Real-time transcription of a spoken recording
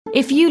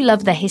If you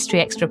love the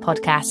History Extra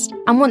podcast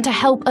and want to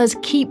help us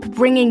keep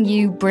bringing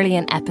you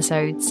brilliant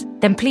episodes,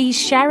 then please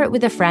share it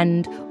with a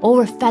friend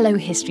or a fellow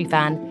history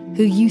fan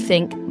who you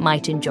think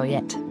might enjoy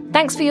it.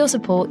 Thanks for your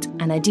support,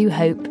 and I do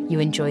hope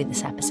you enjoy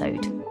this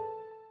episode.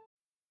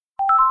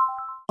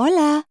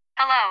 Hola.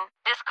 Hello,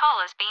 this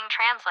call is being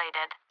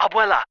translated.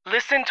 Abuela,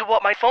 listen to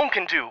what my phone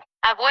can do.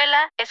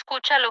 Abuela,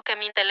 escucha lo que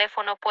mi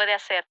teléfono puede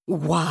hacer.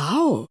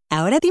 ¡Wow!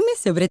 Ahora dime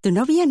sobre tu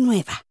novia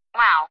nueva.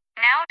 Wow,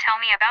 now tell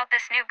me about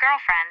this new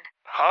girlfriend.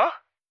 Huh?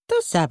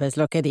 Tú sabes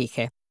lo que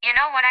dije. You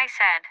know what I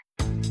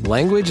said.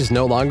 Language is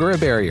no longer a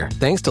barrier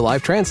thanks to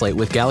Live Translate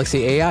with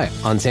Galaxy AI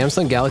on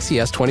Samsung Galaxy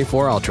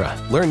S24 Ultra.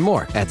 Learn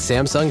more at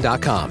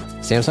Samsung.com.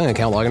 Samsung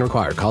account login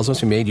required. Calls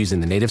must be made using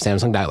the native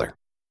Samsung dialer.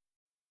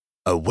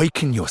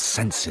 Awaken your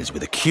senses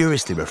with a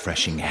curiously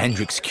refreshing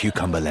Hendrick's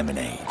Cucumber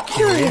Lemonade.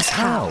 Curious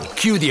how?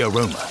 Cue the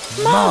aroma.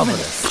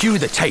 Marvelous. Cue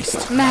the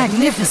taste.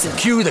 Magnificent.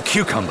 Cue the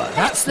cucumber.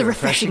 That's the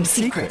refreshing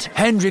secret.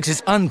 Hendrick's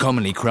is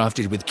uncommonly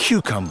crafted with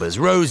cucumbers,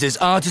 roses,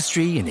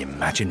 artistry, and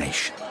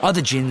imagination. Other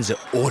gins are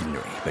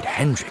ordinary, but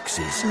Hendrick's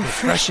is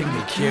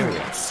refreshingly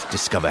curious.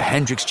 Discover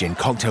Hendrick's Gin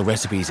cocktail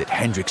recipes at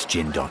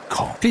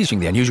hendricksgin.com. Please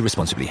drink the unusual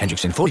responsibly.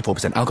 Hendrick's Gin,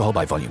 44% alcohol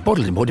by volume.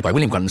 Bottled and imported by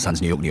William Grant &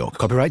 Sons, New York, New York.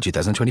 Copyright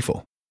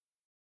 2024.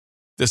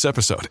 This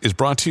episode is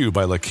brought to you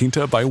by La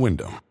Quinta by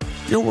Wyndham.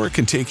 Your work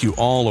can take you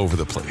all over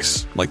the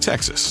place, like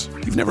Texas.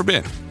 You've never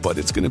been, but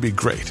it's going to be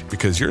great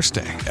because you're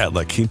staying at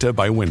La Quinta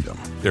by Wyndham.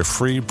 Their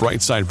free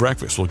Bright Side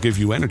breakfast will give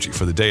you energy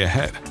for the day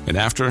ahead. And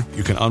after,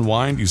 you can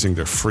unwind using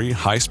their free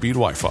high-speed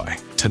Wi-Fi.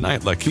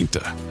 Tonight, La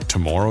Quinta.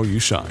 Tomorrow, you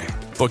shine.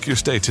 Book your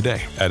stay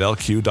today at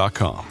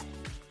lq.com.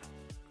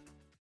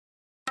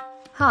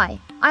 Hi,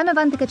 I'm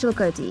Avantika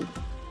Chilkoti,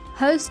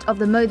 host of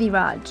the Modi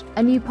Raj,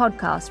 a new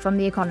podcast from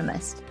The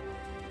Economist.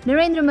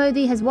 Narendra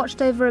Modi has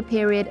watched over a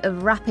period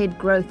of rapid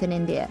growth in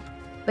India,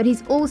 but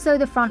he's also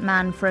the front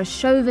man for a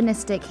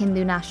chauvinistic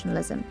Hindu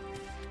nationalism.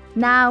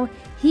 Now,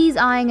 he's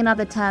eyeing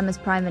another term as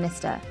Prime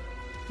Minister.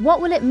 What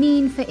will it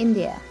mean for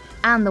India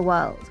and the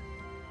world?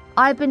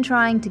 I've been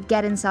trying to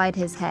get inside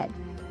his head.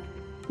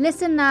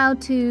 Listen now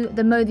to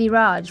the Modi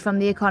Raj from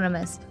The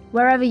Economist,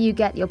 wherever you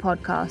get your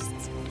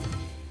podcasts.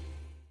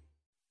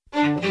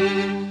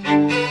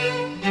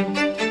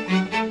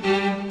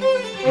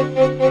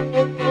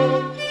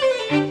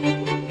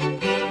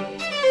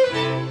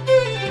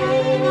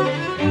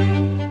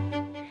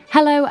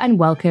 Hello and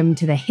welcome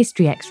to the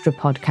History Extra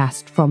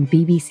podcast from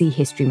BBC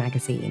History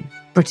Magazine,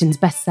 Britain's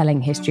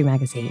best-selling history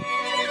magazine.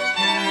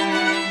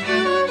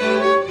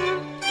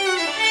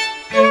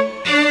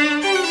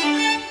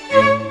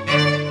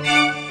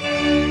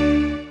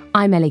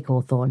 I'm Ellie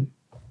Cawthorne.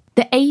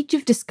 The Age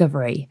of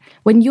Discovery,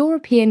 when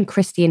European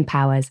Christian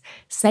powers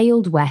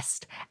sailed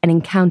west and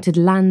encountered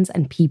lands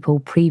and people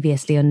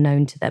previously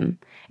unknown to them,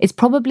 is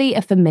probably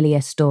a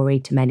familiar story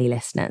to many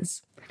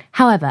listeners.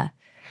 However,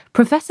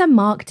 Professor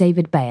Mark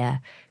David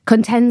Bayer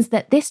contends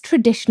that this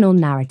traditional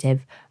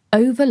narrative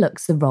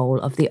overlooks the role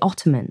of the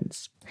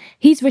Ottomans.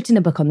 He's written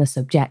a book on the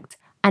subject,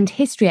 and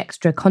History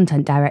Extra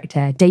content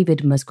director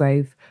David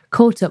Musgrove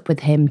caught up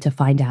with him to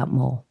find out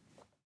more.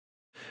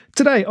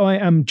 Today, I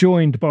am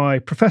joined by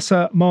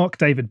Professor Mark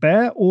David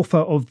Bayer, author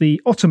of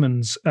The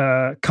Ottomans,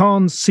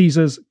 Khans,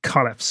 Caesars,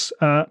 Caliphs.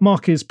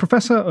 Mark is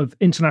Professor of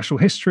International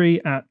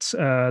History at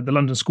the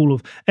London School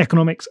of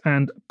Economics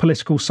and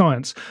Political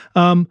Science.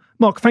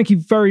 Mark, thank you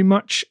very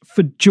much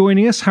for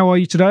joining us. How are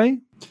you today?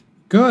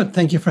 Good.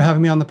 Thank you for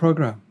having me on the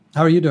programme.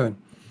 How are you doing?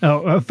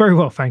 Oh, very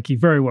well, thank you.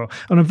 Very well.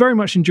 And I very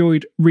much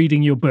enjoyed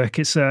reading your book.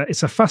 It's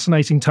a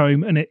fascinating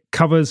tome, and it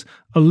covers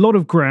a lot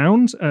of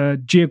ground,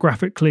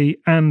 geographically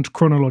and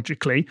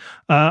chronologically.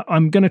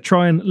 I'm going to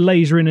try and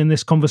laser in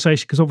this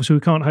conversation because obviously we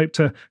can't hope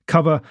to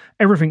cover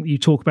everything that you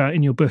talk about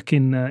in your book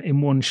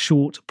in one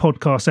short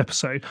podcast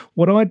episode.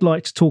 What I'd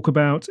like to talk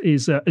about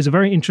is a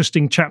very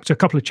interesting chapter, a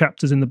couple of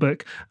chapters in the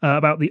book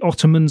about the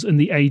Ottomans and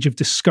the Age of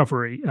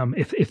Discovery,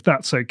 if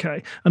that's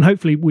okay. And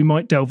hopefully we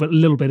might delve a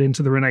little bit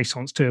into the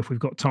Renaissance too if we've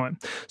got time.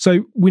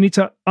 So we need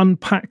to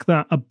unpack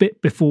that a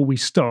bit before we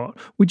start.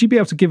 Would you be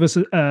able to give us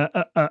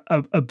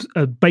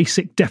a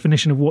basic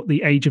definition of what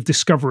the Age of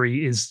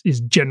Discovery is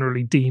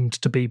generally deemed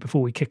to be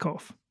before we kick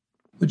off?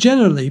 Well,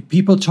 generally,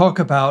 people talk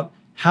about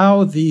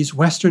how these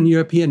Western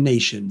European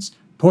nations,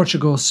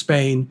 Portugal,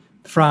 Spain,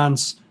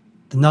 France,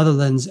 the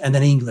Netherlands, and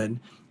then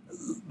England,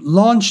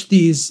 launched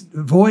these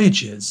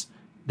voyages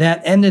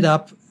that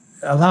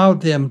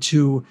allowed them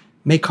to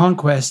make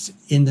conquests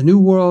in the New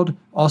World,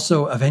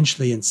 also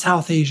eventually in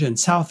South Asia and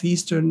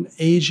Southeastern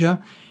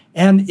Asia.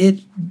 And it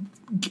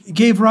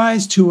gave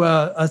rise to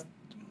a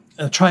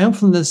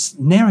triumphalist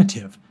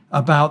narrative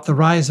about the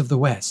rise of the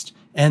West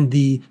and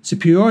the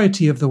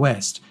superiority of the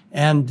West,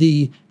 and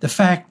the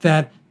fact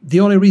that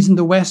the only reason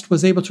the West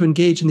was able to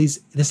engage in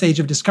this age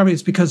of discovery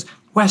is because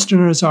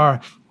Westerners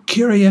are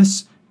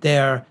curious,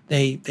 they're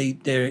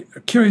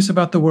curious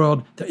about the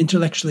world, they're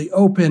intellectually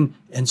open,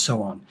 and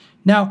so on.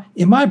 Now,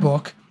 in my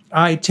book,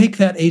 I take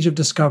that age of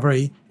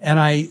discovery and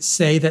I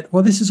say that,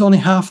 well, this is only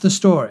half the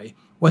story.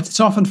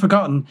 It's often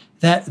forgotten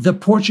that the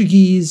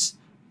Portuguese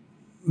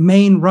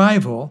main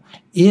rival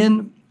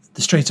in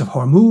the Straits of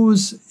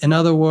Hormuz, in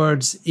other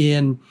words,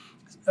 in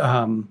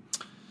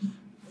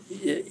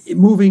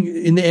moving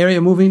in the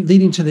area,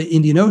 leading to the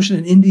Indian Ocean,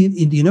 and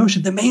Indian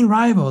Ocean, the main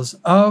rivals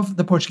of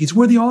the Portuguese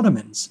were the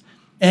Ottomans.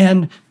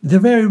 And the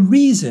very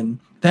reason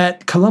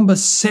that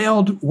Columbus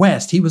sailed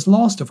west, he was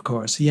lost, of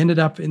course. He ended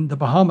up in the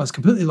Bahamas,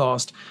 completely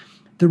lost.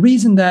 The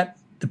reason that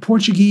the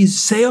Portuguese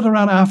sailed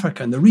around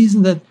Africa and the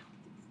reason that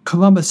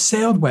Columbus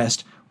sailed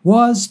west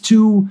was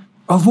to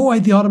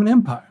avoid the Ottoman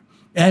Empire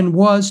and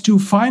was to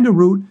find a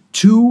route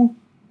to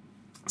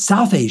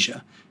South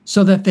Asia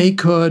so that they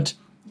could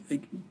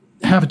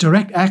have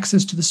direct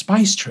access to the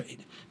spice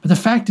trade. But the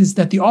fact is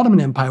that the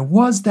Ottoman Empire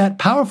was that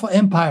powerful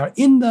empire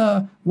in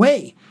the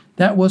way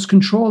that was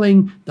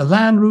controlling the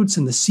land routes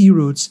and the sea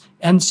routes.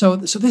 And so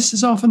this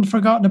is often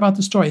forgotten about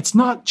the story. It's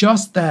not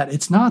just that.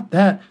 It's not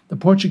that the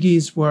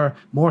Portuguese were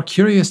more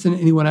curious than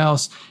anyone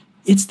else.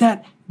 It's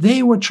that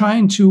they were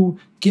trying to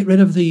get rid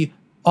of the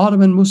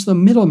Ottoman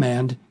Muslim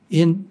middleman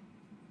in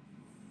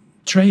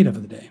trade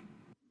of the day.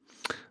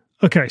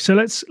 Okay, so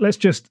let's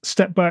just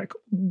step back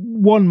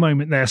one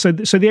moment there. So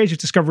the Age of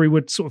Discovery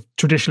would sort of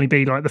traditionally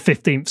be like the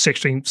 15th,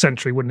 16th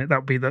century, wouldn't it? That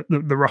would be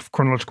the rough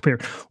chronological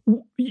period.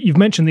 You've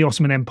mentioned the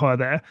Ottoman Empire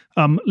there.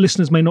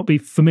 Listeners may not be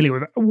familiar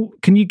with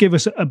it. Can you give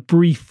us a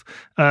brief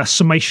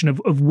summation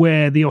of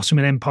where the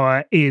Ottoman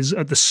Empire is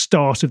at the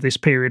start of this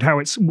period?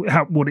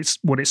 What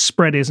its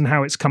spread is, and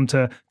how it's come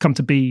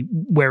to be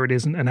where it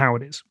is, and how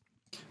it is?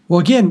 Well,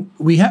 again,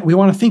 we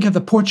want to think of the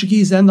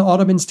Portuguese and the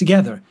Ottomans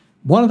together.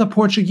 One of the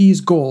Portuguese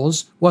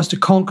goals was to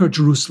conquer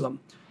Jerusalem.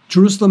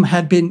 Jerusalem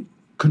had been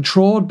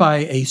controlled by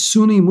a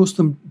Sunni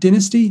Muslim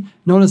dynasty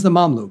known as the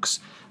Mamluks.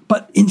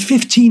 But in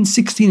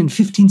 1516 and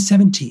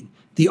 1517,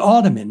 the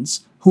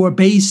Ottomans, who were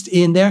based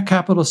in their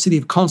capital city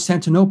of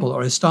Constantinople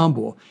or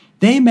Istanbul,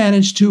 they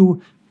managed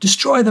to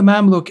destroy the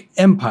Mamluk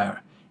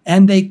Empire,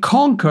 and they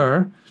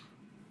conquer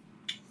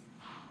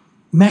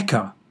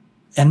Mecca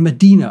and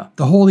Medina,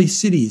 the holy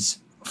cities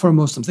for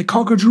Muslims. They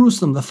conquer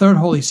Jerusalem, the third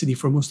holy city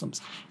for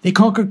Muslims. They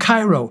conquer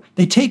Cairo.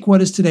 They take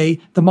what is today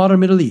the modern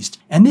Middle East.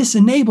 And this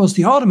enables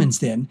the Ottomans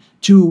then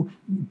to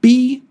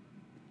be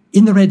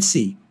in the Red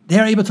Sea.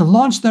 They're able to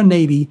launch their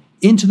navy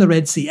into the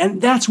Red Sea. And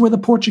that's where the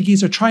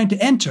Portuguese are trying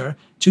to enter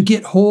to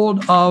get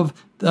hold of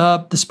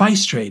the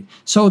spice trade.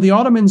 So the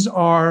Ottomans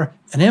are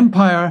an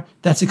empire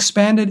that's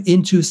expanded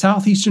into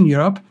southeastern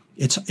Europe.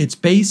 Its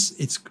base,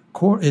 its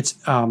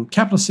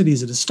capital city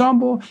is at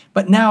Istanbul,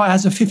 but now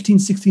as of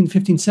 1516,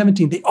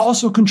 1517, they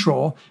also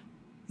control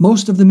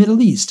most of the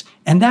Middle East.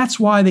 And that's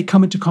why they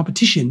come into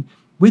competition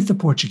with the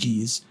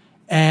Portuguese,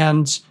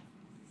 and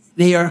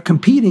they are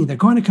competing, they're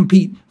going to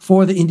compete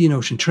for the Indian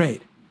Ocean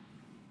trade.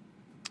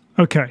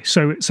 Okay,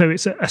 so it's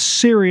a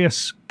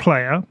serious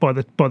player by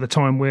the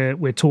time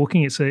we're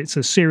talking. It's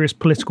a serious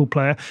political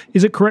player.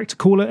 Is it correct to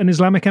call it an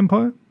Islamic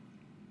empire?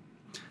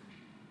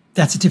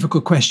 That's a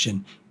difficult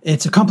question.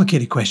 It's a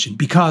complicated question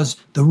because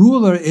the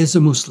ruler is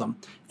a Muslim,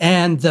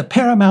 and the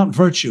paramount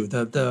virtue,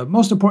 the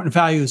most important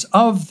values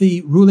of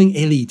the ruling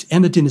elite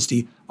and the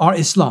dynasty are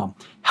Islam.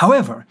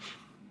 However,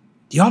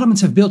 the Ottomans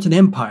have built an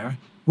empire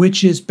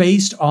which is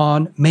based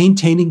on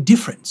maintaining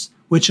difference,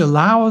 which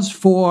allows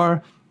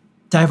for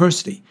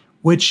diversity,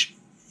 which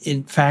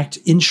in fact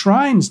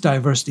enshrines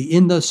diversity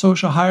in the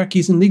social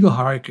hierarchies and legal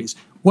hierarchies.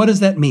 What does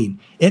that mean?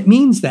 It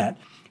means that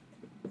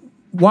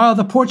while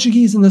the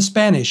Portuguese and the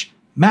Spanish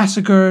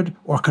massacred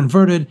or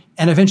converted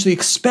and eventually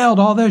expelled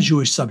all their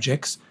Jewish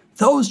subjects,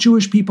 those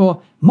Jewish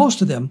people,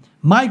 most of them,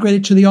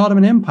 migrated to the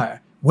Ottoman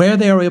Empire, where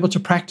they are able to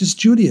practice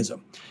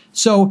Judaism.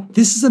 So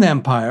this is an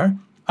empire.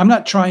 I'm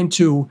not trying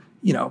to,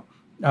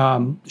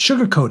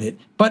 sugarcoat it,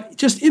 but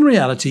just in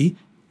reality,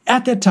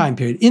 at that time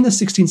period, in the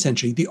 16th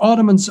century, the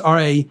Ottomans are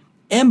an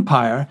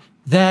empire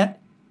that,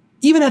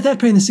 even at that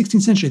period in the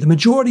 16th century, the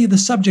majority of the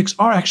subjects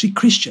are actually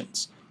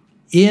Christians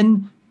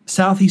in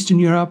southeastern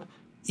Europe,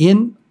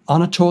 in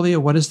Anatolia,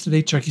 what is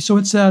today Turkey. So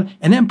it's an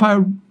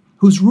empire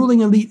whose ruling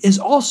elite is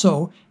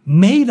also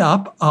made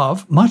up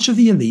of, much of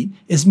the elite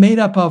is made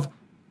up of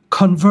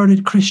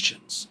converted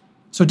Christians.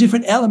 So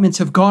different elements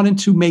have gone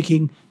into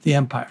making the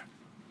empire.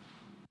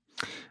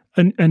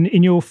 And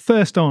in your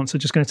first answer,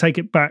 just going to take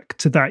it back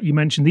to that, you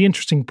mentioned the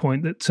interesting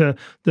point that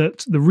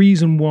the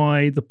reason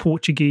why the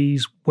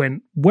Portuguese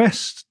went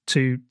west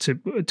to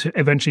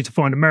eventually to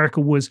find America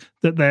was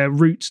that their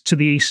route to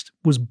the east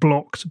was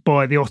blocked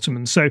by the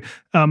Ottomans. So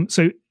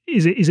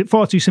is it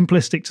far too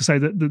simplistic to say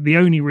that the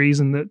only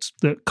reason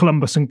that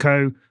Columbus and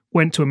co.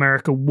 went to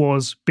America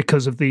was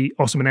because of the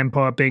Ottoman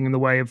Empire being in the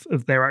way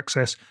of their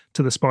access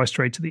to the spice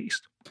trade to the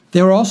east?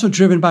 They were also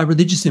driven by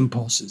religious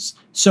impulses.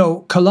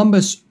 So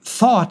Columbus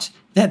thought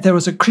that there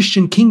was a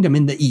Christian kingdom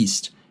in the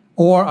east,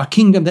 or a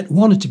kingdom that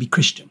wanted to be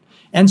Christian.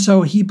 And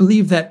so he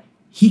believed that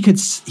he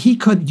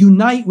could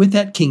unite with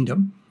that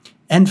kingdom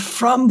and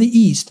from the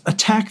east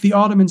attack the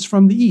Ottomans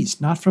from the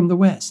east, not from the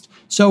west.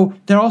 So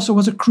there also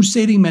was a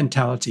crusading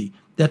mentality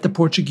that the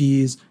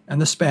Portuguese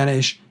and the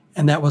Spanish,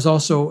 and that was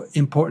also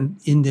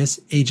important in this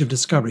Age of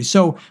Discovery.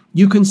 So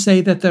you can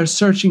say that they're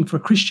searching for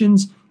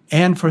Christians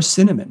and for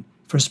cinnamon,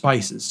 for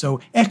spices. So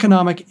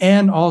economic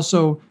and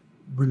also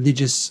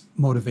religious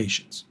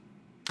motivations.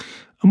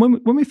 And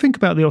when we think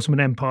about the Ottoman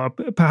Empire,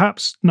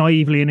 perhaps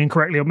naively and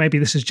incorrectly, or maybe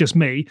this is just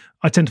me,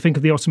 I tend to think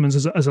of the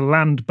Ottomans as a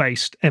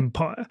land-based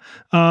empire.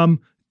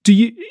 Do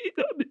you?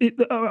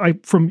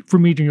 From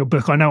reading your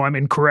book, I know I'm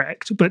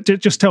incorrect, but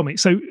just tell me.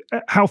 So,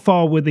 how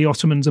far were the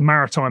Ottomans a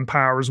maritime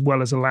power as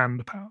well as a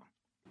land power?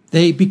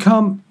 They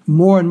become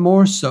more and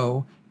more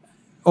so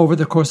over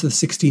the course of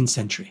the 16th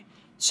century.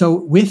 So,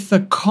 with the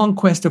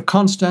conquest of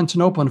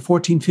Constantinople in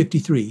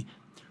 1453.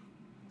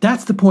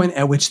 That's the point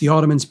at which the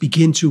Ottomans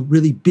begin to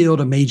really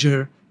build a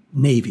major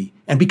navy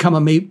and become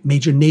a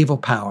major naval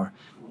power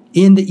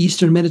in the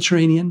Eastern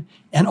Mediterranean,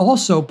 and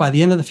also by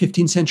the end of the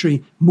 15th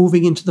century,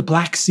 moving into the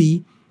Black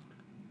Sea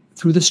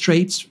through the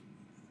Straits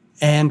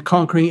and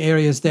conquering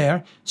areas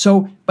there.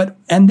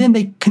 And then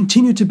they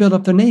continue to build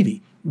up their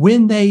navy.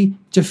 When they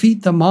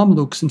defeat the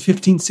Mamluks in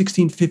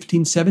 1516,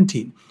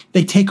 1517,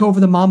 they take over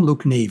the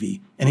Mamluk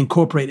navy and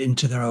incorporate it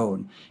into their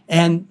own.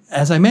 And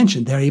as I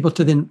mentioned, they're able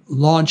to then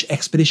launch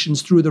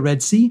expeditions through the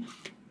Red Sea.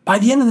 By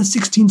the end of the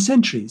 16th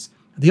centuries,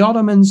 the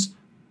Ottomans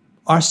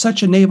are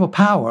such a naval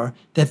power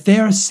that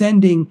they're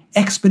sending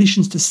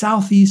expeditions to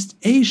Southeast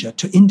Asia,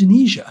 to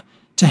Indonesia,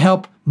 to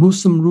help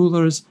Muslim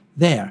rulers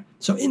there.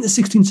 So in the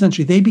 16th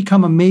century, they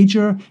become a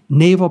major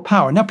naval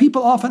power. Now,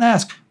 people often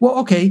ask, well,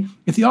 okay,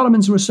 if the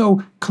Ottomans were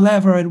so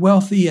clever and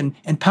wealthy and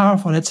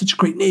powerful and had such a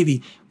great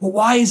navy, well,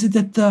 why is it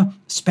that the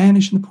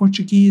Spanish and the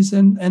Portuguese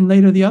and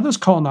later the others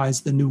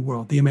colonized the New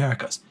World, the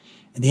Americas?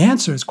 And the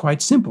answer is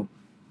quite simple.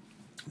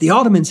 The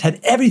Ottomans had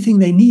everything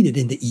they needed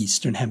in the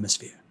Eastern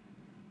Hemisphere.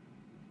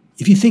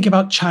 If you think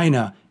about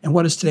China and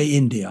what is today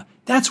India,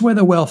 that's where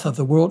the wealth of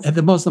the world, and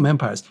the Muslim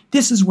empires,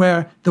 this is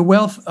where the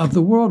wealth of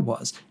the world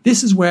was.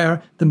 This is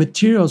where the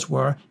materials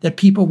were that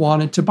people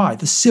wanted to buy,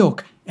 the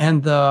silk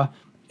and the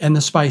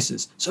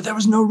spices. So there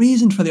was no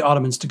reason for the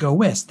Ottomans to go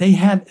west. They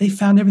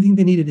found everything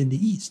they needed in the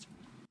East.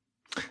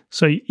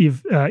 So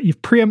you've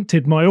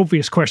preempted my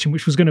obvious question,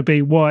 which was going to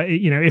be why,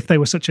 if they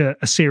were such a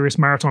serious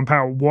maritime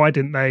power, why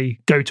didn't they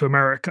go to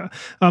America?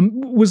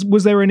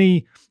 Was there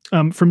any,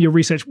 from your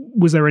research,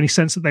 was there any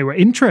sense that they were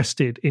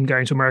interested in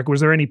going to America?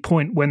 Was there any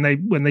point when they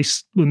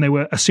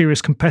were a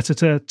serious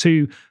competitor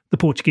to the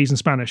Portuguese and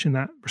Spanish in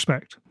that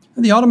respect?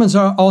 The Ottomans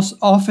are also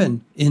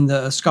often in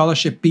the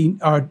scholarship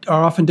are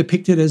often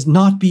depicted as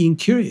not being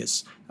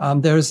curious.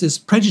 There's this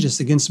prejudice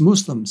against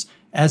Muslims,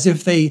 as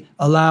if they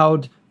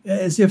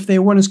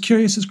weren't as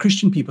curious as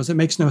Christian peoples. It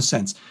makes no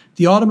sense.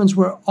 The Ottomans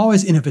were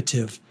always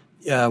innovative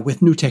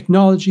with new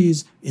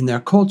technologies in their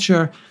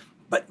culture.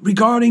 But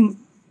regarding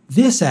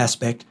this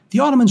aspect, the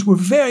Ottomans were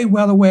very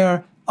well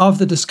aware of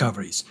the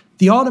discoveries.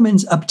 The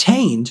Ottomans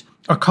obtained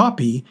a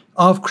copy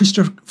of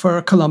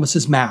Christopher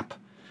Columbus's map.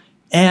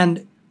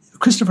 And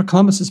Christopher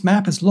Columbus's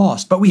map is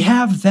lost, but we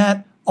have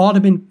that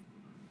Ottoman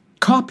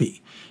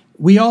copy.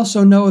 We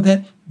also know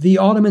that the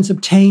Ottomans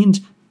obtained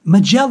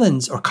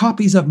Magellan's, or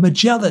copies of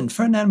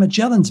Ferdinand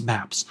Magellan's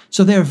maps.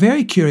 So they're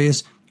very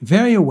curious,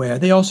 very aware.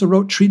 They also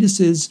wrote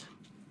treatises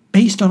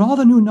based on all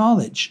the new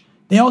knowledge.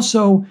 They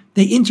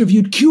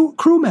interviewed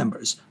crew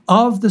members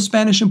of the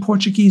Spanish and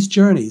Portuguese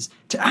journeys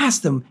to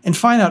ask them and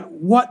find out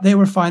what they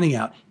were finding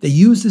out. They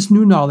used this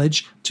new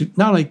knowledge to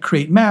not only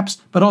create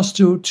maps, but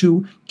also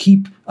to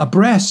keep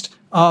abreast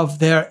of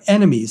their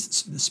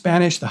enemies. The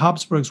Spanish, the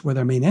Habsburgs were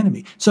their main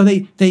enemy. So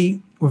they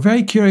were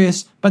very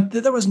curious, but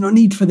there was no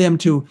need for them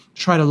to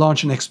try to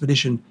launch an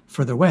expedition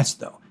further west,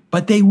 though.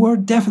 But they were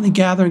definitely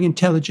gathering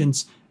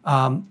intelligence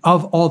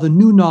of all the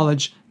new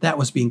knowledge that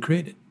was being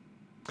created.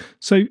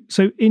 So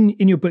in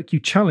your book, you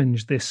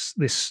challenge this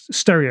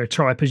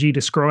stereotype, as you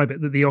describe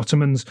it, that the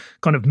Ottomans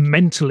kind of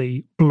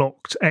mentally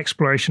blocked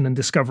exploration and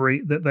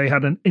discovery, that they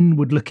had an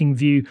inward-looking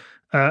view,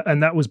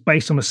 and that was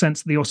based on a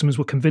sense that the Ottomans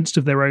were convinced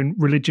of their own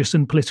religious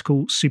and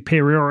political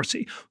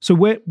superiority. So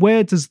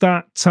where does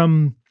that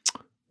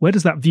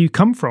view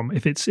come from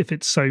if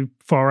it's so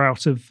far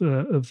out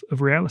of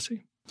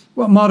reality?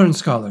 Well, modern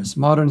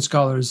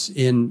scholars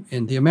in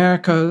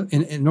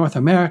North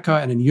America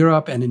and in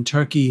Europe and in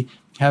Turkey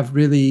have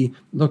really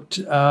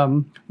looked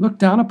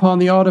down upon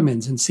the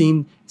Ottomans and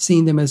seen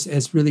them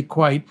as really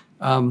quite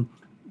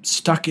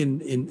stuck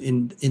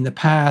in the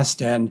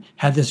past, and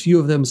had this view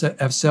of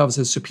themselves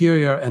as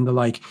superior and the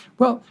like.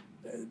 Well,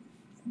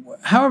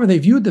 however they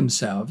viewed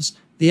themselves,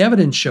 the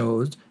evidence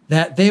showed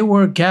that they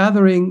were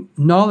gathering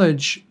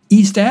knowledge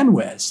east and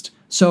west.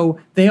 So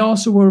they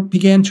also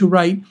began to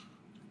write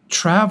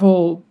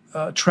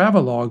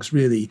travelogues,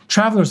 really,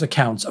 travelers'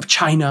 accounts of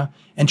China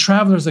and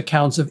travelers'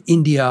 accounts of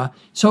India.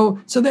 So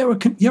they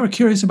were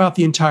curious about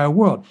the entire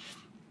world.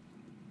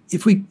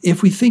 If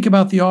we think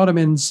about the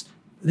Ottomans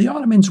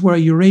were a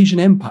Eurasian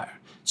empire.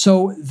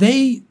 So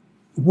they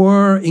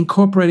were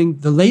incorporating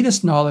the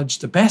latest knowledge,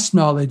 the best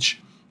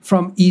knowledge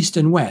from East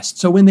and West.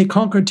 So when they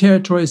conquered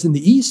territories in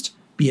the East,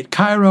 be it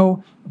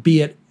Cairo,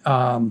 be it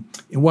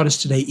in what is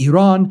today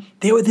Iran,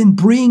 they would then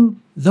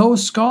bring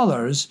those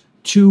scholars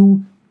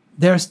to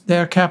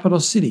their capital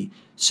city.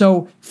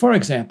 So, for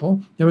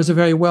example, there was a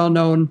very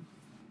well-known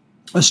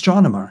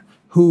astronomer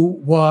who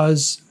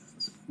was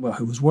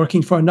who was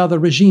working for another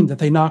regime that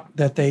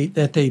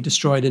they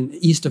destroyed in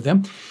east of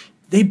them.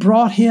 They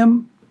brought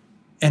him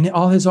and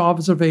all his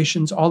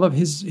observations, all of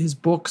his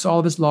books, all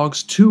of his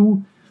logs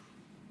to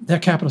their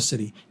capital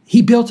city.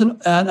 He built an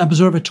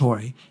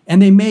observatory,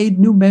 and they made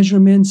new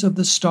measurements of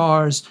the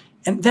stars.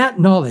 And that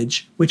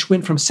knowledge, which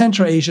went from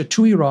Central Asia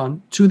to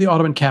Iran to the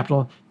Ottoman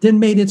capital, then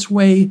made its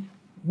way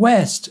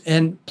west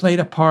and played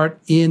a part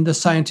in the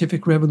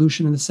scientific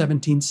revolution in the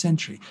 17th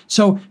century.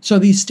 So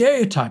these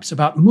stereotypes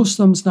about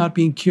Muslims not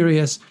being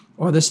curious,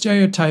 or the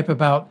stereotype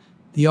about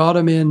the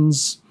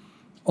Ottomans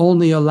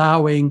only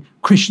allowing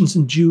Christians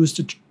and Jews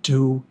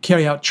to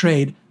carry out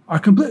trade, are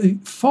completely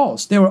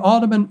false. There were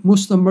Ottoman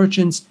Muslim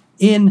merchants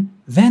in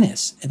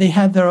Venice. They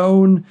had their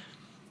own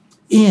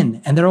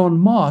inn and their own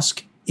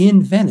mosque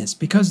in Venice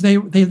because they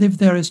lived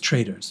there as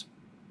traders.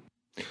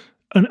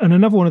 And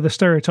another one of the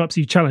stereotypes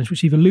you challenged,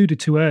 which you've alluded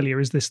to earlier,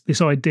 is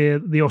this idea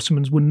that the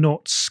Ottomans were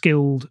not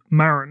skilled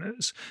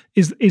mariners.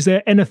 Is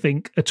there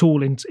anything at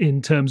all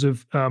in terms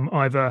of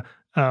either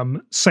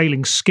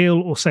sailing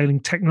skill or sailing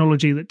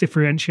technology that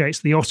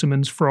differentiates the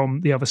Ottomans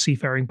from the other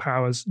seafaring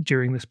powers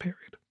during this period?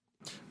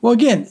 Well,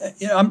 again,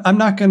 I'm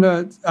not going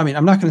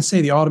to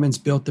say the Ottomans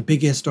built the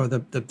biggest or the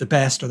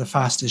best or the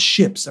fastest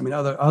ships. I mean,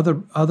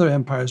 other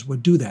empires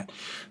would do that.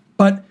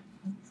 But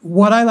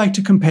what I like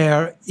to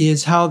compare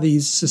is how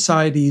these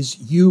societies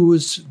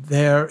use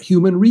their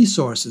human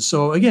resources.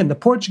 So again, the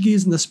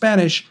Portuguese and the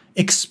Spanish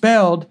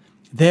expelled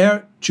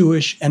their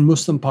Jewish and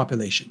Muslim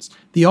populations.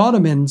 The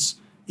Ottomans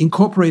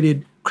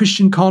incorporated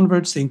Christian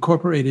converts, they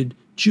incorporated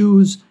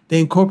Jews, they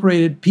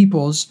incorporated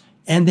peoples,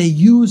 and they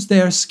used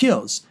their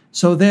skills.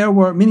 So there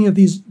were many of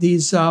these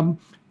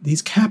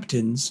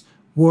captains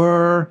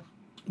were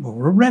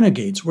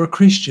renegades, were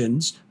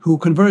Christians who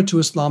converted to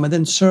Islam and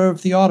then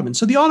served the Ottomans.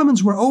 So the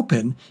Ottomans were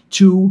open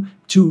to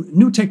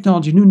new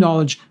technology, new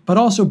knowledge, but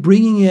also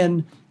bringing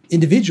in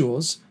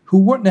individuals who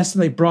weren't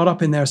necessarily brought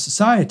up in their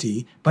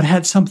society, but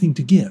had something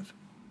to give.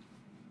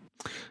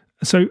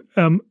 So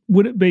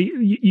would it be,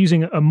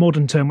 using a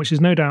modern term, which is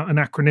no doubt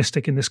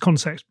anachronistic in this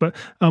context, but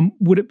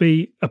would it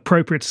be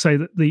appropriate to say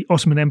that the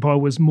Ottoman Empire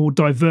was more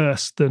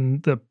diverse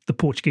than the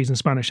Portuguese and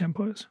Spanish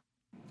empires?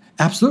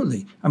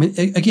 Absolutely. I mean,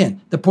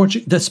 again,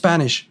 the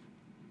Spanish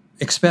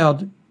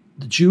expelled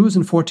the Jews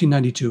in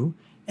 1492,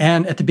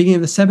 and at the beginning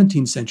of the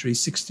 17th century,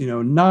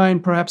 1609,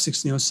 perhaps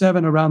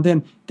 1607, around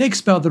then, they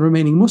expelled the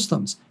remaining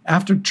Muslims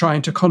after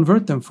trying to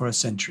convert them for a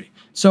century.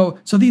 So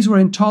these were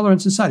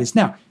intolerant societies.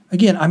 Now,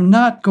 again, I'm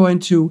not going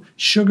to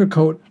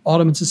sugarcoat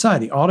Ottoman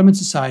society. Ottoman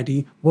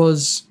society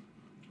was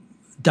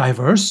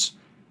diverse,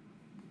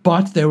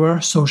 but there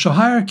were social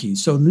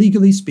hierarchies. So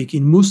legally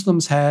speaking,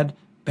 Muslims had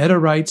better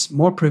rights,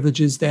 more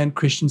privileges than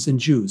Christians and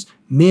Jews.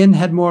 Men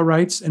had more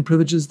rights and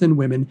privileges than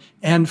women,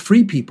 and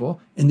free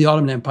people in the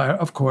Ottoman Empire,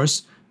 of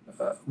course,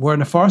 were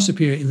in a far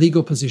superior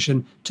legal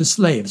position to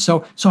slaves.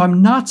 So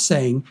I'm not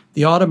saying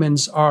the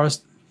Ottomans are,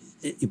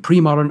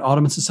 pre-modern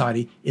Ottoman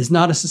society is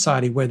not a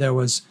society where there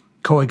was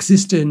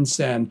coexistence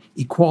and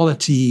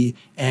equality,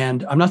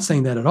 and I'm not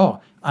saying that at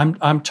all.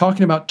 I'm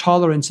talking about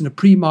tolerance in a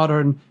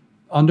pre-modern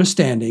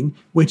understanding,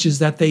 which is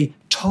that they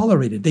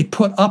tolerated, they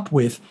put up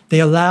with, they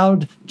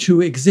allowed to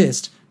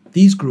exist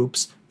these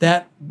groups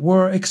that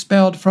were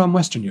expelled from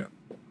Western Europe.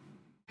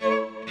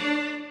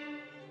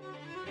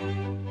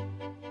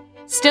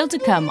 Still to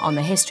come on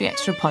the History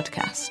Extra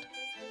podcast.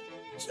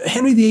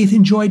 Henry VIII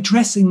enjoyed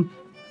dressing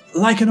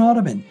like an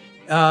Ottoman.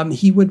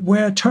 He would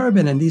wear a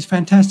turban and these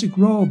fantastic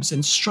robes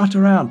and strut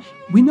around.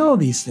 We know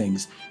these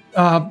things,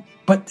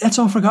 but that's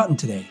all forgotten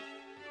today.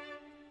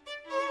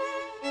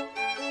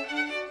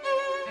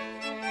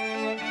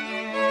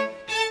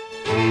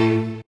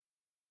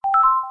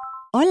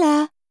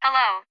 Hola.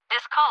 Hello,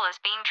 this call is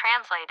being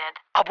translated.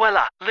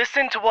 Abuela,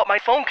 listen to what my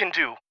phone can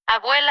do.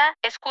 Abuela,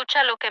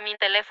 escucha lo que mi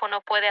teléfono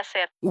puede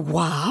hacer.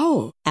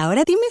 Wow.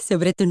 Ahora dime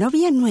sobre tu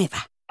novia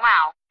nueva.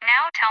 Wow,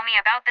 now tell me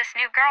about this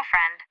new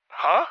girlfriend.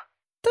 Huh?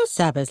 Tú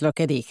sabes lo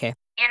que dije.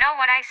 You know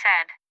what I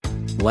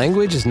said.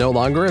 Language is no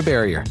longer a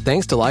barrier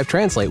thanks to Live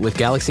Translate with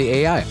Galaxy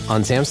AI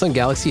on Samsung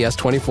Galaxy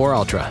S24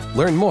 Ultra.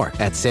 Learn more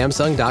at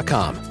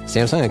Samsung.com.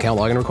 Samsung account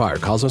login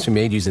required. Calls must be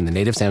made using the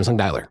native Samsung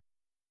dialer.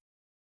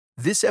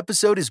 This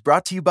episode is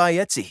brought to you by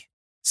Etsy.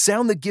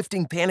 Sound the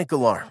gifting panic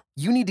alarm.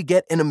 You need to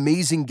get an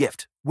amazing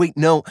gift. Wait,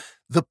 no,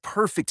 the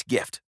perfect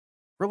gift.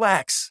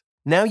 Relax.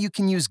 Now you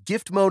can use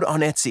gift mode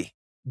on Etsy.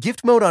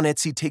 Gift mode on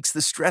Etsy takes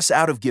the stress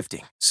out of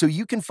gifting, so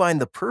you can find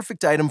the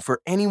perfect item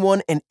for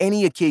anyone and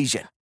any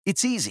occasion.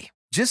 It's easy.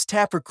 Just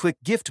tap or click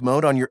gift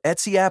mode on your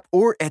Etsy app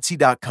or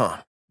Etsy.com.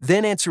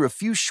 Then answer a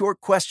few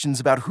short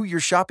questions about who you're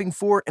shopping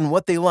for and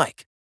what they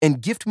like. And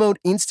gift mode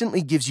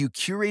instantly gives you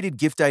curated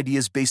gift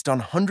ideas based on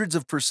hundreds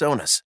of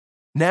personas.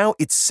 Now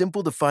it's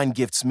simple to find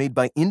gifts made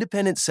by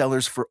independent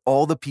sellers for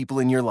all the people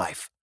in your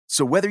life.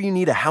 So whether you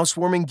need a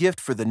housewarming gift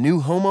for the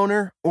new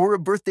homeowner or a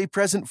birthday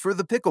present for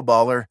the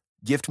pickleballer,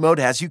 Gift Mode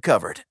has you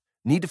covered.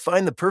 Need to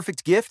find the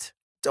perfect gift?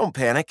 Don't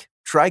panic.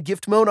 Try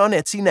Gift Mode on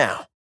Etsy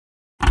now.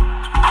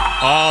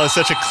 Oh,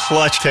 such a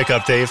clutch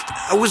pickup, Dave.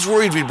 I was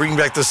worried we'd bring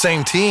back the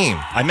same team.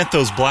 I meant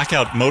those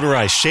blackout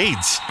motorized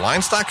shades.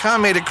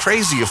 Blinds.com made it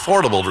crazy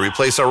affordable to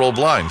replace our old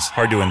blinds.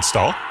 Hard to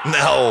install?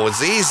 No,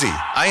 it's easy.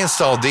 I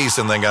installed these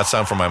and then got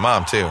some for my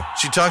mom, too.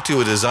 She talked to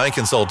a design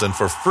consultant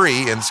for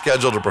free and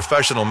scheduled a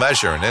professional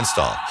measure and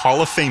install.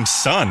 Hall of Fame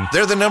son.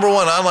 They're the #1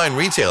 online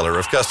retailer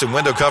of custom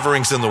window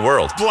coverings in the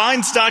world.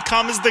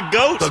 Blinds.com is the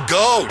GOAT. The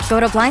GOAT. Go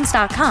to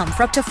Blinds.com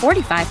for up to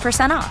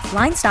 45% off.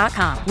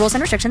 Blinds.com. Rules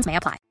and restrictions may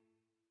apply.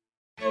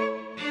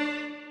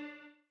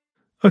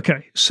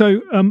 Okay,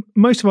 so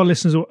most of our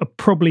listeners are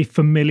probably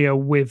familiar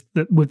with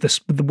the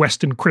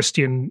Western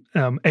Christian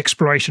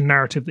exploration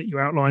narrative that you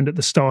outlined at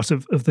the start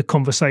of the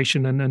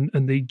conversation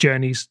and the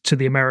journeys to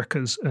the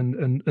Americas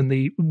and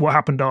the what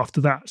happened after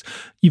that.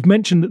 You've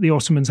mentioned that the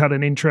Ottomans had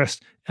an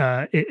interest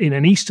in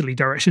an easterly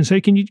direction. So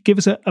can you give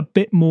us a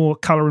bit more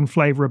colour and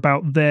flavour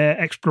about their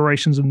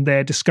explorations and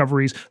their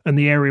discoveries and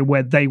the area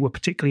where they were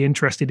particularly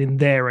interested in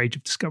their age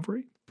of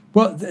discovery?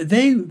 Well,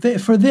 they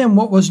for them,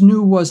 what was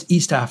new was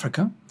East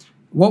Africa.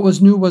 What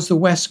was new was the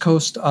west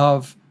coast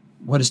of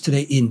what is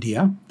today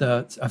India,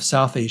 of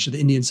South Asia, the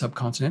Indian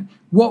subcontinent.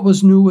 What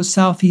was new was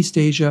Southeast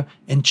Asia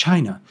and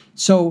China.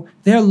 So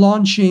they're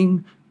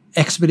launching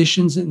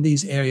expeditions in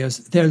these areas.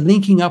 They're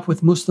linking up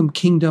with Muslim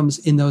kingdoms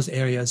in those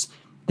areas.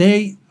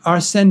 They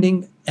are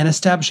sending and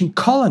establishing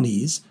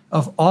colonies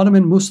of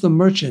Ottoman Muslim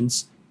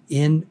merchants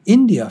in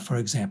India, for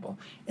example.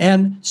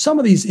 And some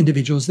of these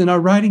individuals then are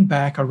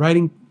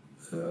writing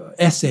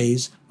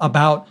essays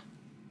about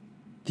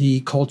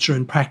the culture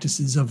and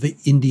practices of the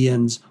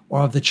Indians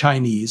or of the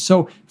Chinese.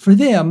 So for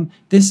them,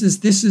 this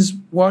is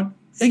what,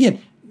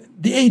 again,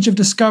 the age of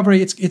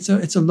discovery,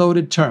 it's a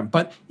loaded term.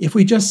 But if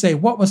we just say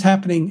what was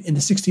happening in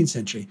the 16th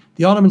century,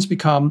 the Ottomans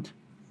become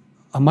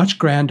a much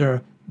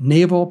grander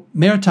naval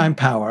maritime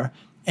power,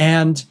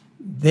 and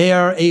they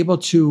are able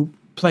to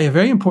play a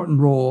very important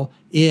role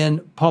in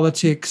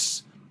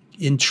politics,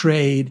 in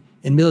trade,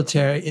 in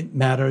military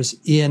matters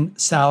in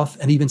South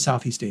and even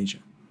Southeast Asia.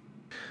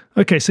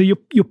 Okay, so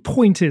your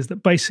point is that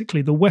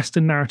basically the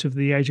Western narrative of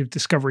the Age of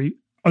Discovery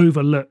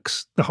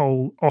overlooks the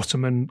whole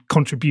Ottoman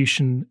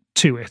contribution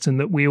to it, and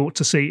that we ought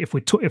to see, if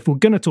we're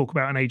going to talk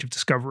about an Age of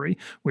Discovery,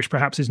 which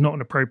perhaps is not an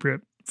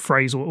appropriate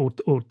phrase or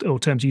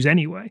term to use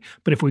anyway,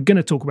 but if we're going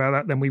to talk about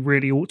that, then we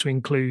really ought to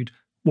include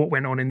what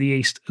went on in the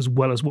East as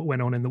well as what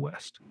went on in the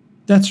West.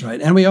 That's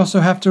right. And we also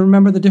have to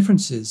remember the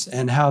differences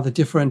and how the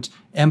different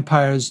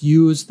empires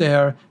used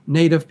their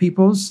native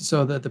peoples,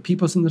 so that the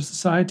peoples in the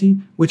society,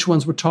 which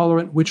ones were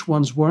tolerant, which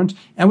ones weren't.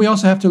 And we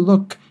also have to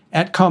look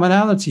at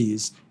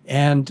commonalities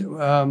and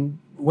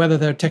whether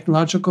they're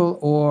technological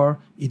or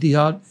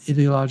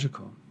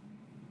ideological.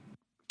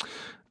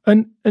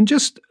 And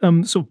just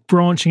sort of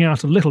branching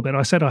out a little bit,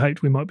 I said I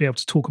hoped we might be able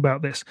to talk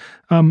about this.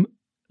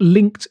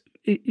 Linked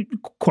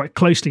quite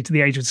closely to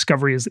the Age of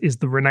Discovery is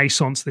the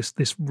Renaissance,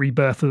 this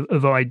rebirth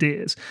of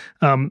ideas,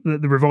 the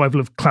revival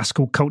of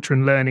classical culture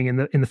and learning in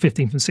the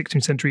 15th and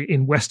 16th century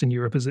in Western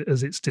Europe, as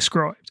it's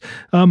described.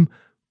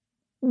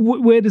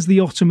 Where does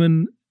the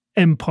Ottoman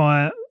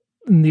Empire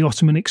and the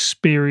Ottoman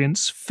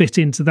experience fit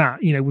into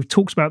that? You know, we've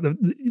talked about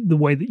the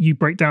way that you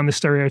break down the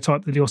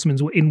stereotype that the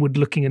Ottomans were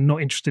inward-looking and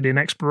not interested in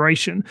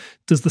exploration.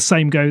 Does the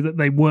same go that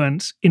they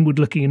weren't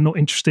inward-looking and not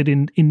interested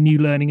in new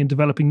learning and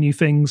developing new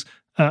things,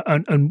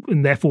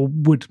 and therefore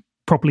would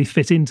properly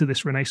fit into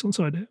this Renaissance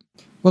idea?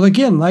 Well,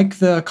 again, like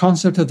the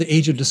concept of the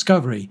Age of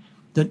Discovery,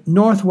 that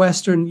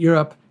Northwestern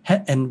Europe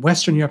and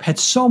Western Europe had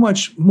so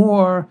much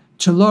more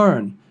to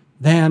learn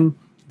than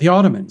the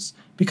Ottomans,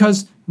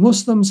 because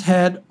Muslims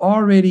had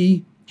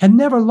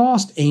never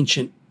lost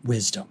ancient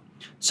wisdom.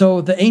 So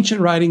the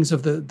ancient writings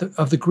of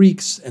the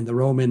Greeks and the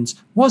Romans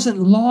wasn't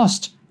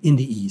lost in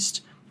the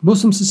East.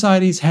 Muslim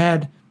societies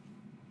had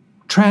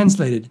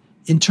translated,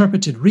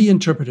 interpreted,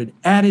 reinterpreted,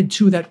 added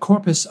to that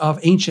corpus of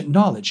ancient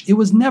knowledge. It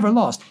was never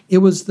lost. It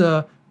was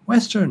the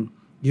Western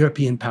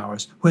European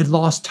powers who had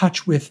lost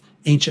touch with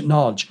ancient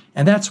knowledge.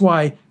 And that's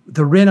why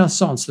the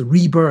Renaissance, the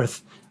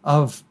rebirth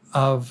of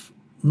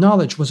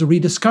knowledge, was a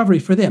rediscovery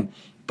for them.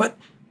 But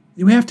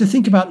we have to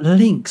think about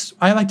links.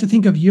 I like to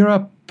think of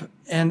Europe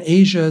and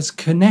Asia as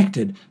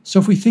connected. So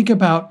if we think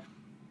about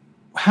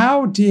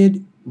how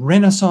did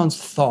Renaissance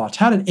thought,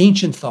 how did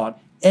ancient thought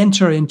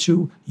enter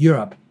into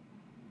Europe?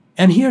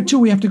 And here too,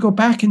 we have to go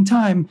back in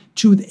time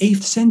to the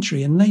 8th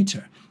century and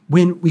later,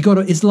 when we go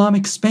to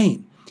Islamic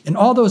Spain. And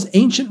all those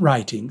ancient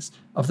writings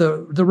of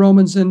the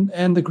Romans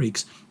and the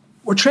Greeks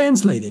were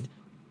translated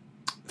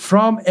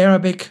from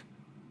Arabic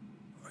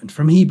and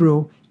from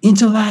Hebrew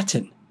into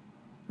Latin.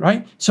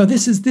 Right? So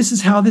this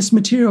is how this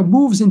material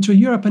moves into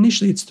Europe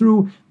initially. It's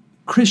through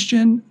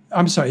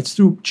it's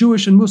through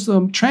Jewish and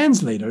Muslim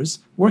translators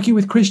working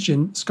with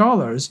Christian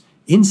scholars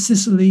in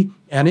Sicily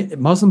and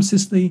in Muslim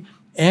Sicily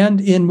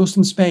and in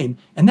Muslim Spain.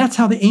 And that's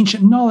how the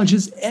ancient knowledge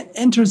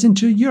enters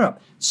into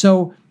Europe.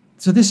 So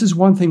this is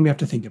one thing we have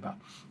to think about.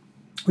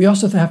 We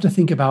also have to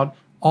think about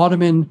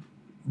Ottoman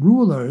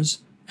rulers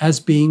as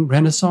being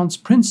Renaissance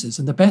princes.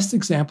 And the best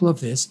example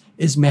of this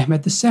is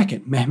Mehmed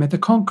II, Mehmed the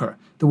Conqueror,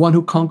 the one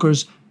who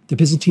conquers the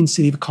Byzantine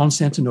city of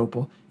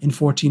Constantinople in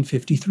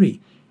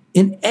 1453.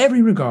 In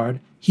every regard,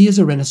 he is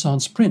a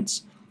Renaissance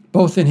prince,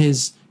 both in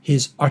his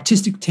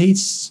artistic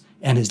tastes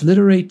and his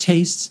literary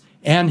tastes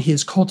and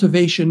his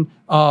cultivation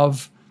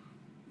of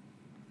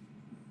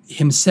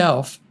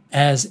himself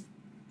as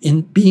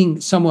in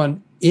being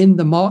someone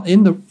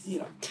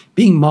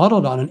being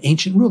modeled on an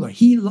ancient ruler.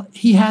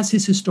 He has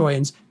his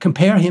historians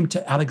compare him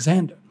to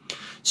Alexander.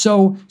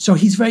 So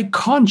he's very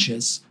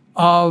conscious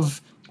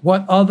of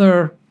what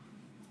other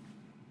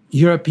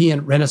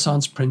European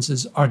Renaissance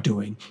princes are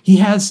doing. He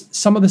has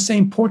some of the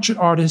same portrait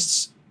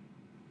artists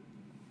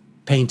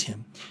paint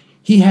him.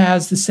 He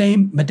has the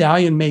same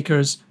medallion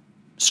makers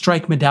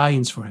strike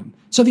medallions for him.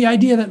 So the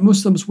idea that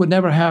Muslims would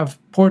never have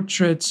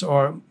portraits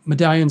or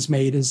medallions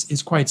made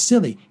is quite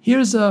silly.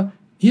 Here's the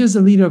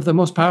leader of the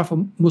most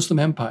powerful Muslim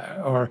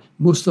empire or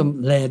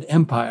Muslim-led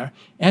empire,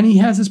 and he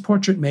has his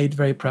portrait made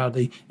very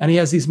proudly, and he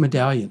has these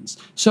medallions.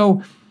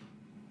 So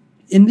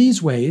in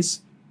these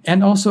ways,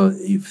 and also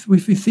if we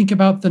think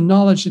about the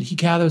knowledge that he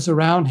gathers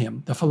around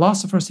him, the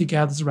philosophers he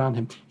gathers around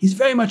him, he's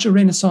very much a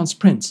Renaissance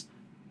prince,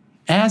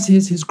 as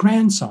is his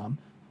grandson,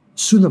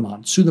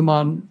 Suleiman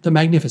the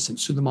Magnificent,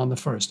 Suleiman the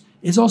First,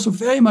 is also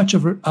very much a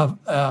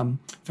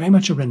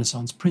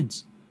Renaissance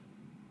prince.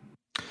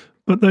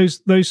 But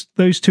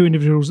those two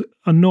individuals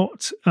are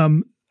not.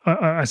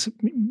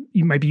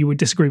 Maybe you would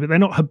disagree, but they're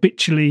not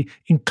habitually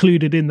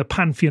included in the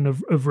pantheon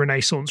of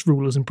Renaissance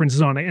rulers and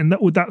princes, aren't they? And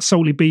would that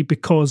solely be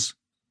because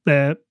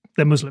they're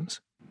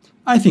Muslims?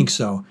 I think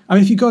so. I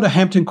mean, if you go to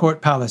Hampton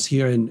Court Palace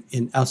here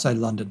in outside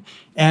London,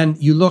 and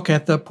you look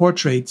at the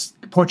portrait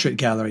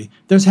gallery,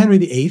 there's Henry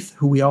VIII,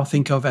 who we all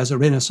think of as a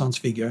Renaissance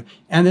figure,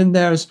 and then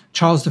there's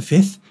Charles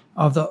V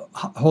of the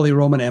Holy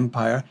Roman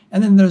Empire,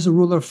 and then there's a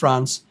ruler of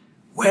France.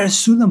 Where's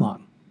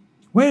Suleiman?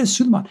 Where is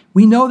Suleiman?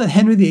 We know that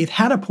Henry VIII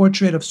had a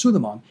portrait of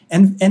Suleiman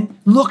and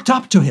looked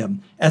up to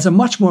him as a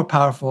much more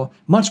powerful,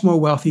 much more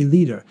wealthy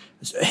leader.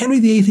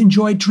 Henry VIII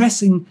enjoyed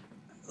dressing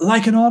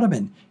like an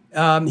Ottoman.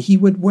 He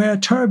would wear a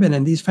turban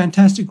and these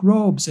fantastic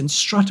robes and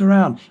strut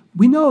around.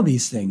 We know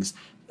these things,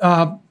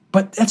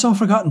 but that's all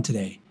forgotten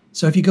today.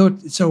 So if you go,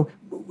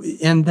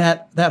 in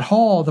that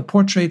hall, the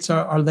portraits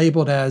are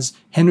labeled as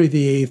Henry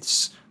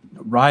VIII's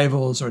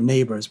rivals or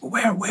neighbors. But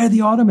where are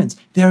the Ottomans?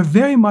 They're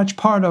very much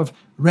part of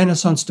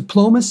Renaissance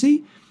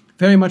diplomacy,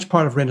 very much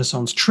part of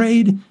Renaissance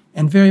trade,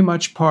 and very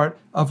much part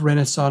of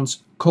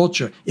Renaissance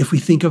culture. If we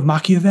think of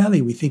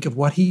Machiavelli, we think of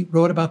what he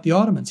wrote about the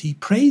Ottomans. He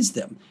praised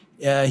them.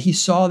 He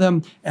saw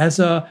them as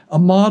a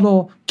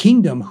model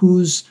kingdom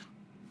whose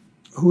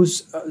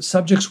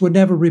subjects would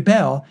never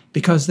rebel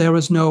because there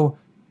was no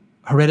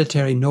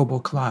hereditary noble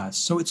class.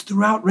 So it's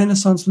throughout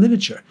Renaissance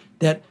literature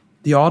that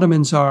the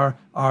Ottomans are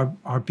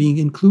being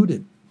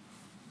included.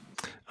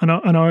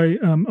 And I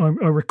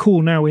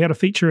recall now we had a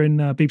feature in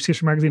BBC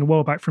History Magazine a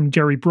while back from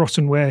Jerry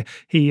Broughton where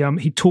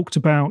he talked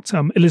about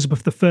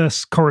Elizabeth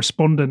I's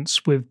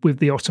correspondence with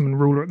the Ottoman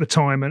ruler at the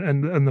time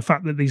and the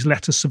fact that these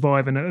letters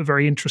survive in a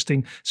very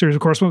interesting series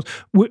of correspondence.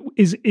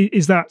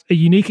 Is that a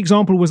unique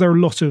example? Or was there a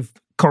lot of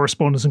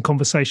correspondence and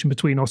conversation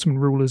between Ottoman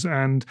rulers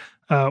and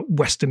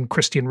Western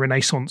Christian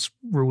Renaissance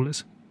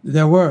rulers?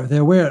 There were.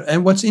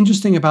 And what's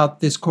interesting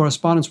about this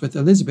correspondence with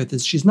Elizabeth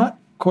is she's not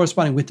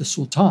corresponding with the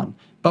Sultan,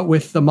 but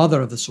with the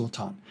mother of the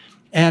Sultan.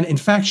 And in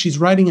fact, she's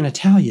writing in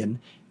Italian,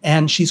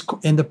 and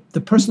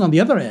the person on the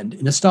other end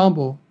in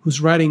Istanbul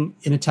who's writing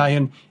in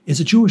Italian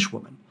is a Jewish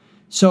woman.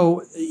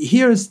 So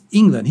here's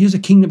England. Here's a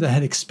kingdom that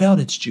had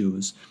expelled its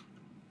Jews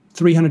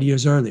 300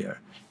 years earlier.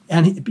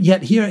 And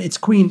yet here its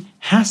queen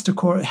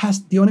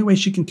the only way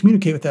she can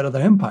communicate with that other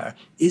empire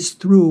is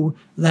through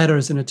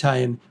letters in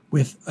Italian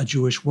with a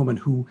Jewish woman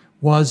who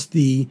was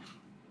the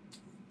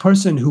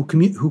person who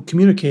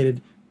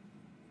communicated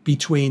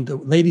between the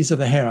ladies of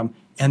the harem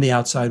and the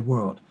outside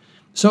world.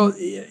 So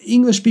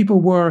English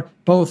people were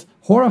both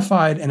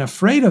horrified and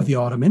afraid of the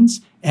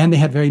Ottomans, and they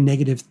had very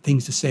negative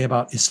things to say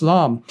about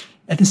Islam.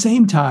 At the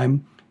same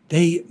time,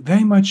 they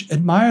very much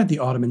admired the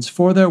Ottomans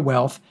for their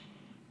wealth.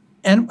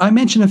 And I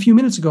mentioned a few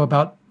minutes ago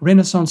about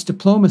Renaissance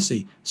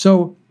diplomacy.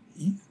 So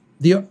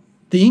the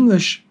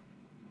English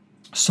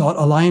sought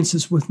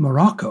alliances with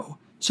Morocco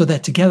so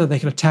that together they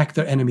could attack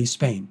their enemy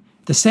Spain.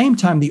 At the same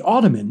time, the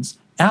Ottomans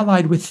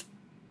allied with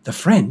the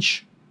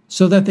French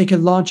so that they could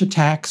launch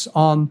attacks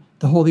on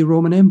the Holy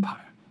Roman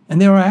Empire.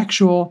 And there were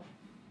actual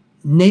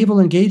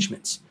naval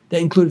engagements that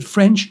included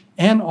French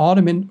and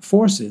Ottoman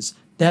forces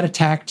that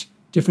attacked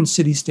different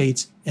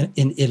city-states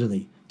in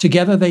Italy.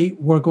 Together they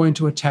were going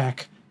to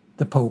attack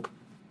the Pope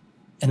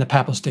and the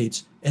Papal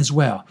States as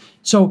well.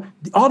 So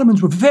the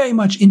Ottomans were very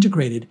much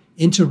integrated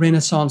into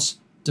Renaissance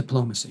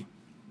diplomacy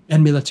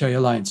and military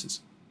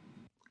alliances.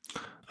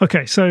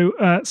 Okay, so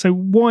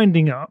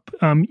winding up,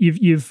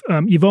 you've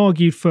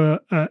argued for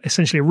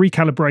essentially a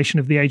recalibration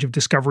of the Age of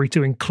Discovery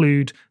to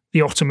include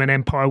the Ottoman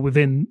Empire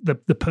within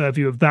the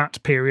purview of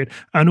that period,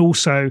 and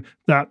also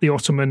that the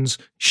Ottomans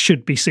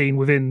should be seen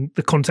within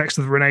the context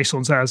of the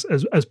Renaissance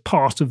as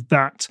part of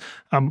that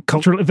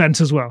cultural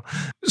event as well.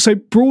 So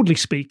broadly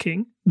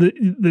speaking,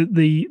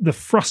 the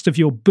thrust of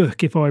your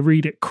book, if I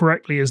read it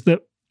correctly, is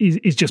that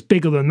is just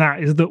bigger than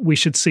that, is that we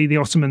should see the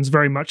Ottomans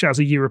very much as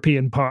a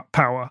European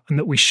power, and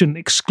that we shouldn't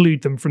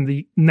exclude them from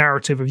the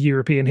narrative of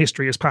European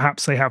history as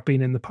perhaps they have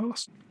been in the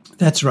past.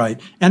 That's right.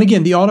 And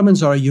again, the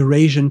Ottomans are a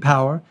Eurasian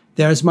power.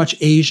 They're as much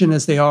Asian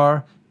as they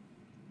are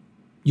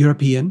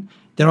European.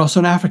 They're also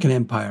an African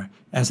empire,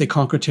 as they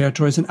conquer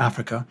territories in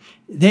Africa.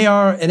 They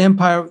are an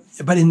empire,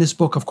 but in this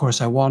book, of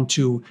course, I want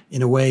to,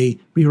 in a way,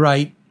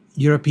 rewrite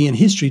European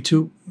history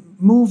to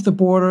move the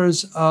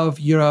borders of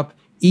Europe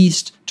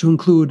east to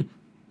include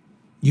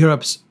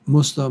Europe's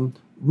Muslim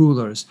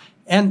rulers.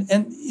 And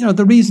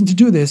the reason to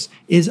do this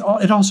is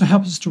it also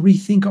helps us to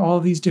rethink all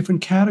of these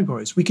different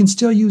categories. We can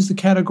still use the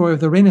category of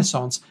the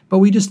Renaissance, but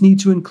we just need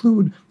to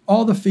include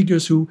all the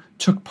figures who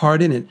took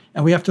part in it.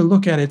 And we have to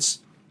look at its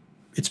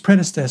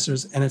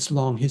predecessors and its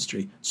long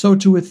history. So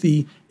too with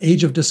the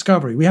Age of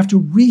Discovery. We have to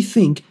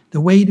rethink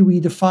the way we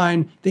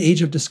define the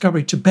Age of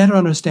Discovery to better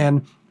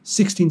understand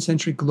 16th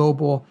century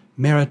global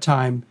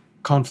maritime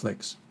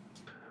conflicts.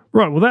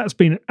 Right. Well, that's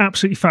been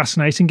absolutely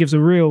fascinating. Gives a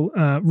real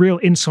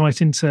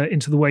insight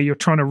into the way you're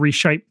trying to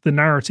reshape the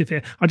narrative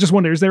here. I just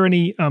wonder, is there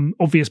any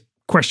obvious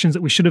questions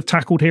that we should have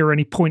tackled here, or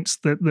any points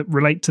that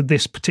relate to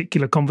this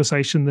particular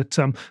conversation that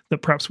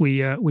perhaps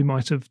we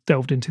might have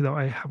delved into that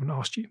I haven't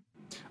asked you?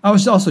 I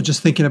was also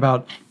just thinking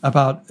about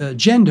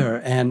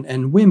gender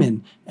and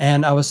women,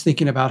 and I was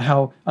thinking about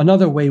how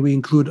another way we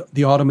include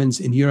the Ottomans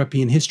in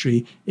European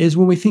history is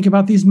when we think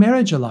about these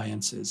marriage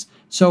alliances.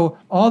 So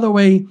all the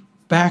way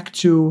back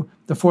to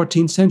the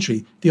 14th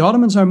century, the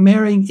Ottomans are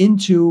marrying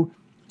into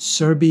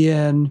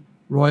Serbian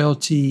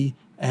royalty,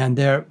 and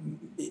they're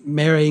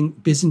marrying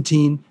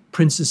Byzantine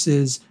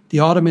princesses. The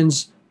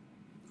Ottomans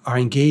are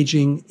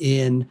engaging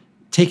in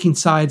taking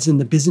sides in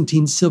the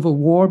Byzantine civil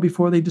war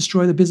before they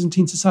destroy the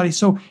Byzantine society.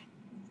 So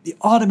the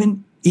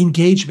Ottoman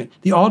engagement,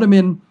 the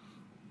Ottoman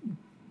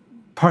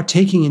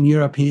partaking in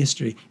European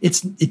history,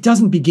 it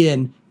doesn't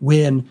begin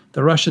when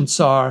the Russian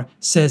Tsar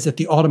says that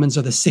the Ottomans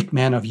are the sick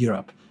man of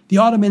Europe. The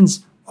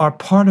Ottomans are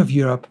part of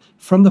Europe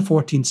from the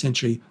 14th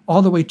century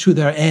all the way to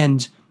their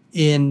end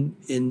in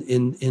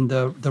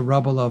the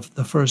rubble of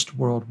the First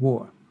World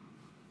War.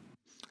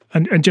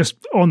 And just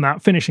on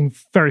that, finishing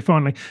very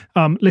finally,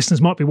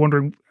 listeners might be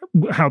wondering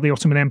how the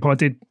Ottoman Empire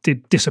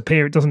did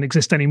disappear. It doesn't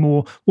exist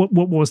anymore. What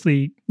was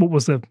the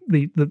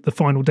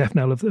final death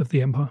knell of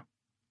the empire?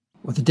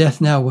 Well, the death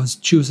knell was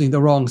choosing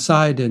the wrong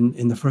side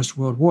in the First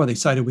World War. They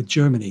sided with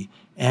Germany,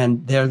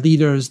 and their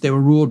leaders, they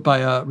were ruled by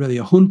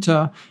a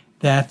junta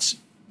that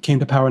came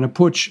to power in a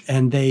putsch,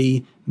 and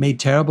they made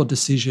terrible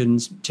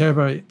decisions,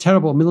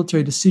 terrible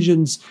military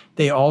decisions.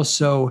 They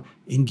also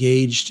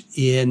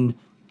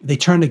they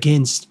turned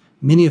against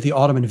many of the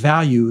Ottoman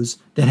values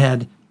that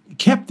had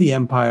kept the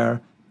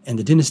empire and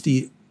the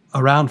dynasty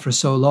around for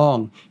so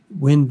long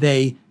when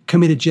they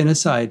committed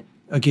genocide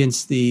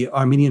against the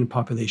Armenian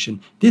population.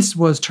 This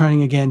was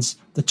turning against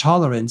the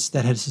tolerance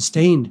that had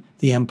sustained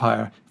the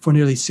empire for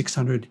nearly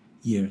 600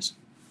 years.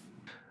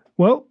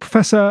 Well,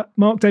 Professor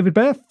Mark David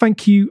Beyer,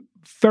 thank you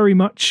very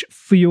much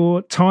for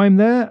your time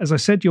there. As I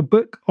said, your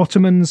book,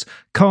 Ottomans,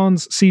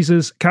 Khans,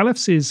 Caesars,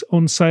 Caliphs, is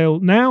on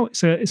sale now.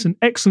 It's an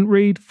excellent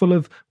read,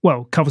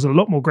 covers a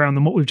lot more ground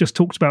than what we've just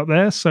talked about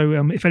there. So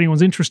if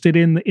anyone's interested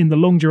in the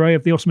longue durée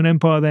of the Ottoman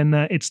Empire, then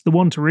it's the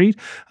one to read.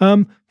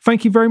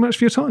 Thank you very much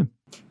for your time.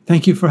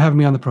 Thank you for having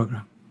me on the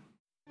program.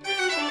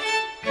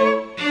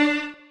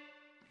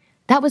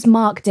 That was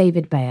Mark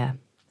David Beyer.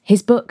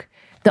 His book,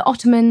 The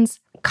Ottomans,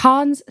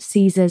 Khans,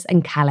 Caesars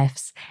and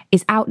Caliphs,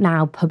 is out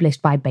now,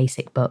 published by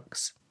Basic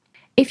Books.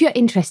 If you're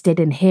interested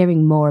in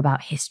hearing more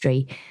about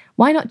history,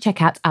 why not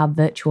check out our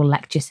virtual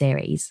lecture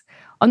series?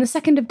 On the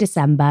 2nd of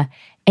December,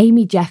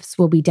 Amy Jeffs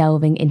will be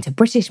delving into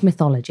British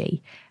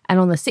mythology, and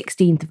on the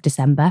 16th of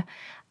December,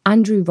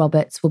 Andrew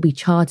Roberts will be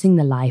charting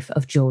the life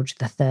of George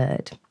III.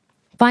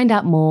 Find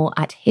out more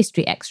at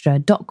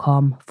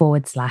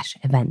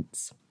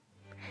historyextra.com/events.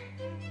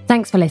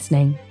 Thanks for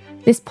listening.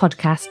 This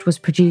podcast was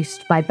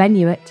produced by Ben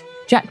Hewitt,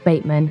 Jack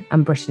Bateman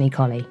and Brittany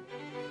Colley.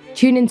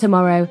 Tune in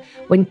tomorrow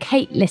when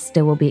Kate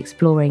Lister will be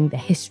exploring the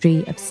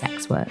history of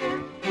sex work.